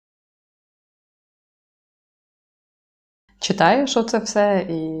Читаєш оце все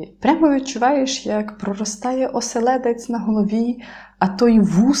і прямо відчуваєш, як проростає оселедець на голові, а то й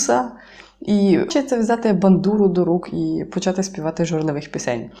вуса. І хочеться взяти бандуру до рук і почати співати журливих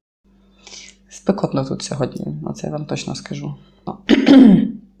пісень. Спекотно тут сьогодні, оце я вам точно скажу.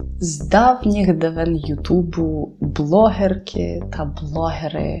 З давніх давен Ютубу блогерки та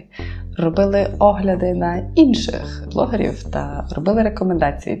блогери робили огляди на інших блогерів та робили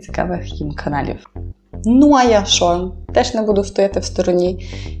рекомендації цікавих їм каналів. Ну а я що? Теж не буду стояти в стороні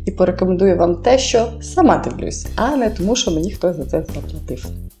і порекомендую вам те, що сама дивлюсь, а не тому, що мені хтось за це заплатив.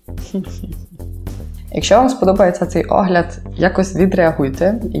 Якщо вам сподобається цей огляд, якось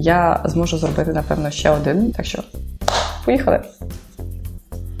відреагуйте. Я зможу зробити, напевно, ще один. Так що, поїхали!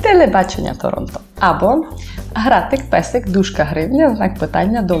 Телебачення Торонто. Або гратик, песик, дужка гривня, знак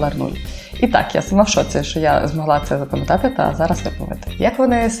питання, $0. І так, я сама в шоці, що я змогла це запам'ятати та зараз виповнити. Як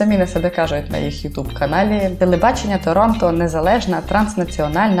вони самі на себе кажуть на їх YouTube-каналі, телебачення Торонто – незалежна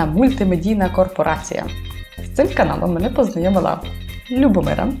транснаціональна мультимедійна корпорація. З цим каналом мене познайомила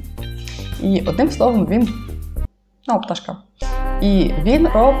Любомира. І одним словом він... пташка. І він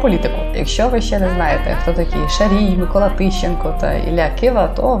про політику. Якщо ви ще не знаєте, хто такі Шарій, Микола Тищенко та Ілля Кива,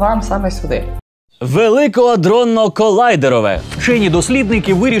 то вам саме сюди. Великоадронно-колайдерове.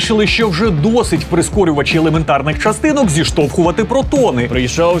 Вчені-дослідники вирішили, що вже досить прискорювачі елементарних частинок зіштовхувати протони.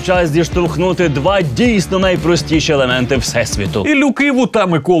 Прийшов час зіштовхнути два дійсно найпростіші елементи Всесвіту. Іллю Киву та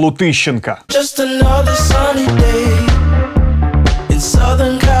Миколу Тищенка.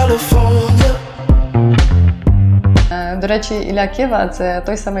 До речі, Ілля Кива – це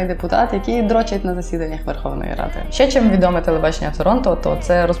той самий депутат, який дрочить на засіданнях Верховної Ради. Ще чим відоме телебачення Торонто, то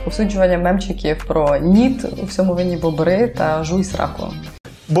це розповсюджування мемчиків про ніт, у всьому винні бобри та жуй сраку.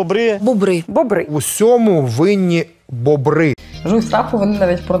 Бобри. В усьому винні бобри. Жуй сраку вони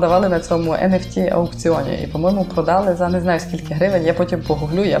навіть продавали на цьому NFT-аукціоні. І, по-моєму, продали за не знаю скільки гривень. Я потім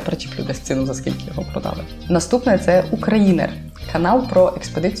погуглю, я причеплю десь ціну, за скільки його продали. Наступне – це Українер. Канал про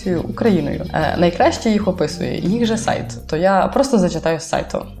експедицію Україною. Найкраще їх описує їх же сайт, то я просто зачитаю з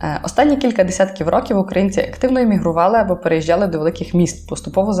сайту. Останні кілька десятків років українці активно емігрували або переїжджали до великих міст,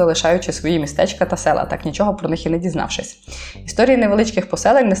 поступово залишаючи свої містечка та села, так нічого про них і не дізнавшись. Історії невеличких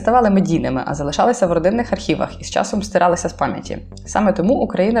поселень не ставали медійними, а залишалися в родинних архівах і з часом стиралися з пам'яті. Саме тому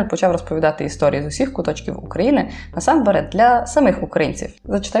Українер почав розповідати історії з усіх куточків України, насамперед для самих українців.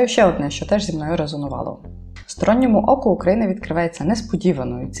 Зачитаю ще одне, що теж зі мною резонувало. Сторонньому оку Україна відкривається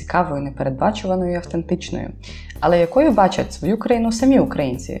несподіваною, цікавою, непередбачуваною і автентичною. Але якою бачать свою країну самі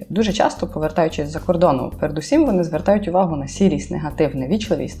українці? Дуже часто, повертаючись з-за кордону, передусім вони звертають увагу на сірість, негатив,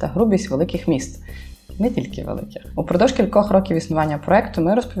 невічливість та грубість великих міст. Не тільки великих. Упродовж кількох років існування проєкту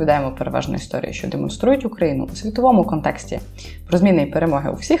ми розповідаємо переважно історії, що демонструють Україну у світовому контексті, про зміни і перемоги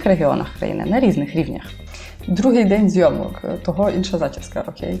у всіх регіонах країни на різних рівнях. Другий день зйомок, того інша зачіска,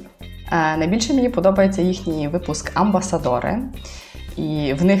 окей? Найбільше мені подобається їхній випуск «Амбасадори».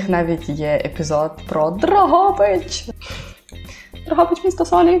 І в них навіть є епізод про Дрогобич. Дрогобич – місто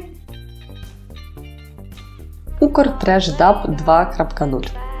солі. Укртрешдаб 2.0.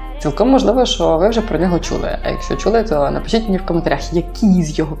 Цілком можливо, що ви вже про нього чули. А якщо чули, то напишіть мені в коментарях, який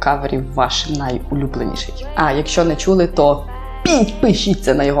з його каверів ваш найулюбленіший. А якщо не чули, то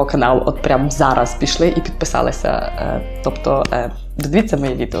підпишіться на його канал. От прямо зараз пішли і підписалися. Додивіться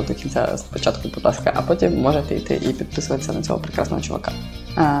моє відео до кінця спочатку, будь ласка, а потім можете йти і підписуватися на цього прекрасного чувака.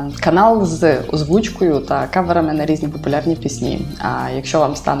 Канал з озвучкою та каверами на різні популярні пісні. А якщо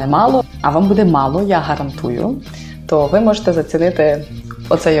вам стане мало, а вам буде мало, я гарантую, то ви можете зацінити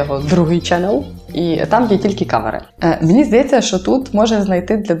оце його другий ченел, і там є тільки кавери. Мені здається, що тут може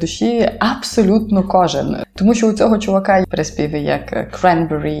знайти для душі абсолютно кожен. Тому що у цього чувака є приспіви як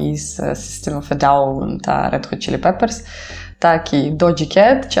Cranberries, System of a Down та Red Hot Chili Peppers, так і Doja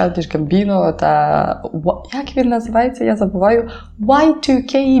Cat, Childish Gambino та... Як він називається? Я забуваю.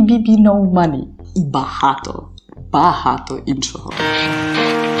 Y2K BB No Money. І багато іншого.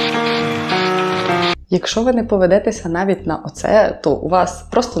 Якщо ви не поведетеся навіть на оце, то у вас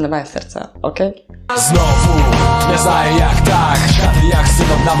просто немає серця, окей? Знову не знаю як так, чати як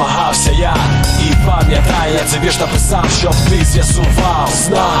сином намагався я. І пам'ятаю, я це вірш написав, щоб ти з'ясував.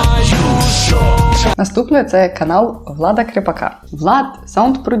 Знаю, що... Наступне – це канал Влада Кріпака. Влад –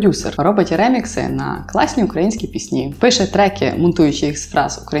 саунд-продюсер, робить ремікси на класні українські пісні, пише треки, монтуючи їх з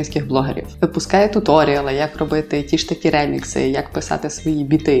фраз українських блогерів, випускає туторіали, як робити ті ж такі ремікси, як писати свої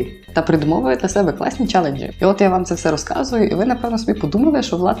біти, та придумовує для себе класні челенджі. І от я вам це все розказую, і ви, напевно, собі подумали,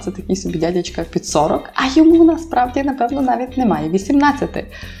 що Влад – це такий собі дядечка під 40, а йому, насправді, напевно, навіть немає 18.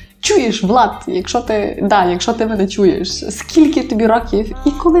 Чуєш, Влад, якщо ти мене чуєш, скільки тобі років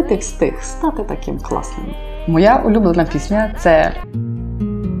і коли ти встиг стати таким класним? Моя улюблена пісня – це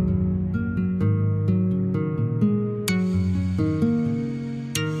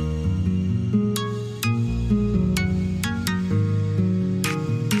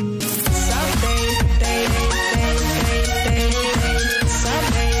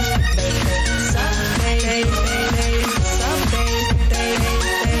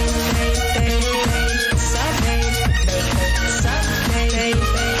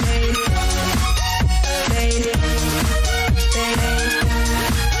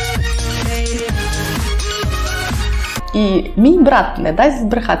І мій брат не дасть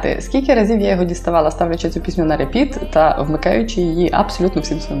збрехати, скільки разів я його діставала, ставлячи цю пісню на репіт та вмикаючи її абсолютно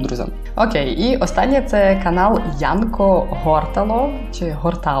всім своїм друзям. Окей, і останнє це канал Янко Гортало, чи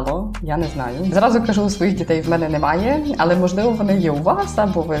Гортало, я не знаю. Зразу кажу, своїх дітей в мене немає, але можливо вони є у вас,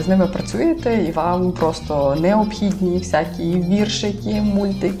 або ви з ними працюєте, і вам просто необхідні всякі віршики,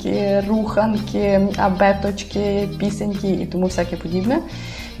 мультики, руханки, абеточки, пісеньки і тому всяке подібне.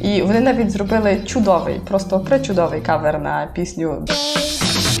 І вони навіть зробили чудовий, просто пречудовий кавер на пісню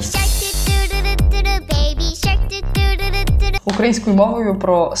українською мовою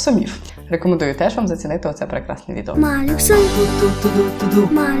про сумів. Рекомендую теж вам зацінити оце прекрасне відео.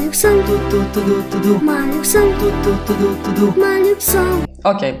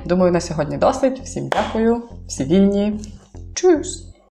 Окей, думаю, на сьогодні досить. Всім дякую, всі вільні. Чус!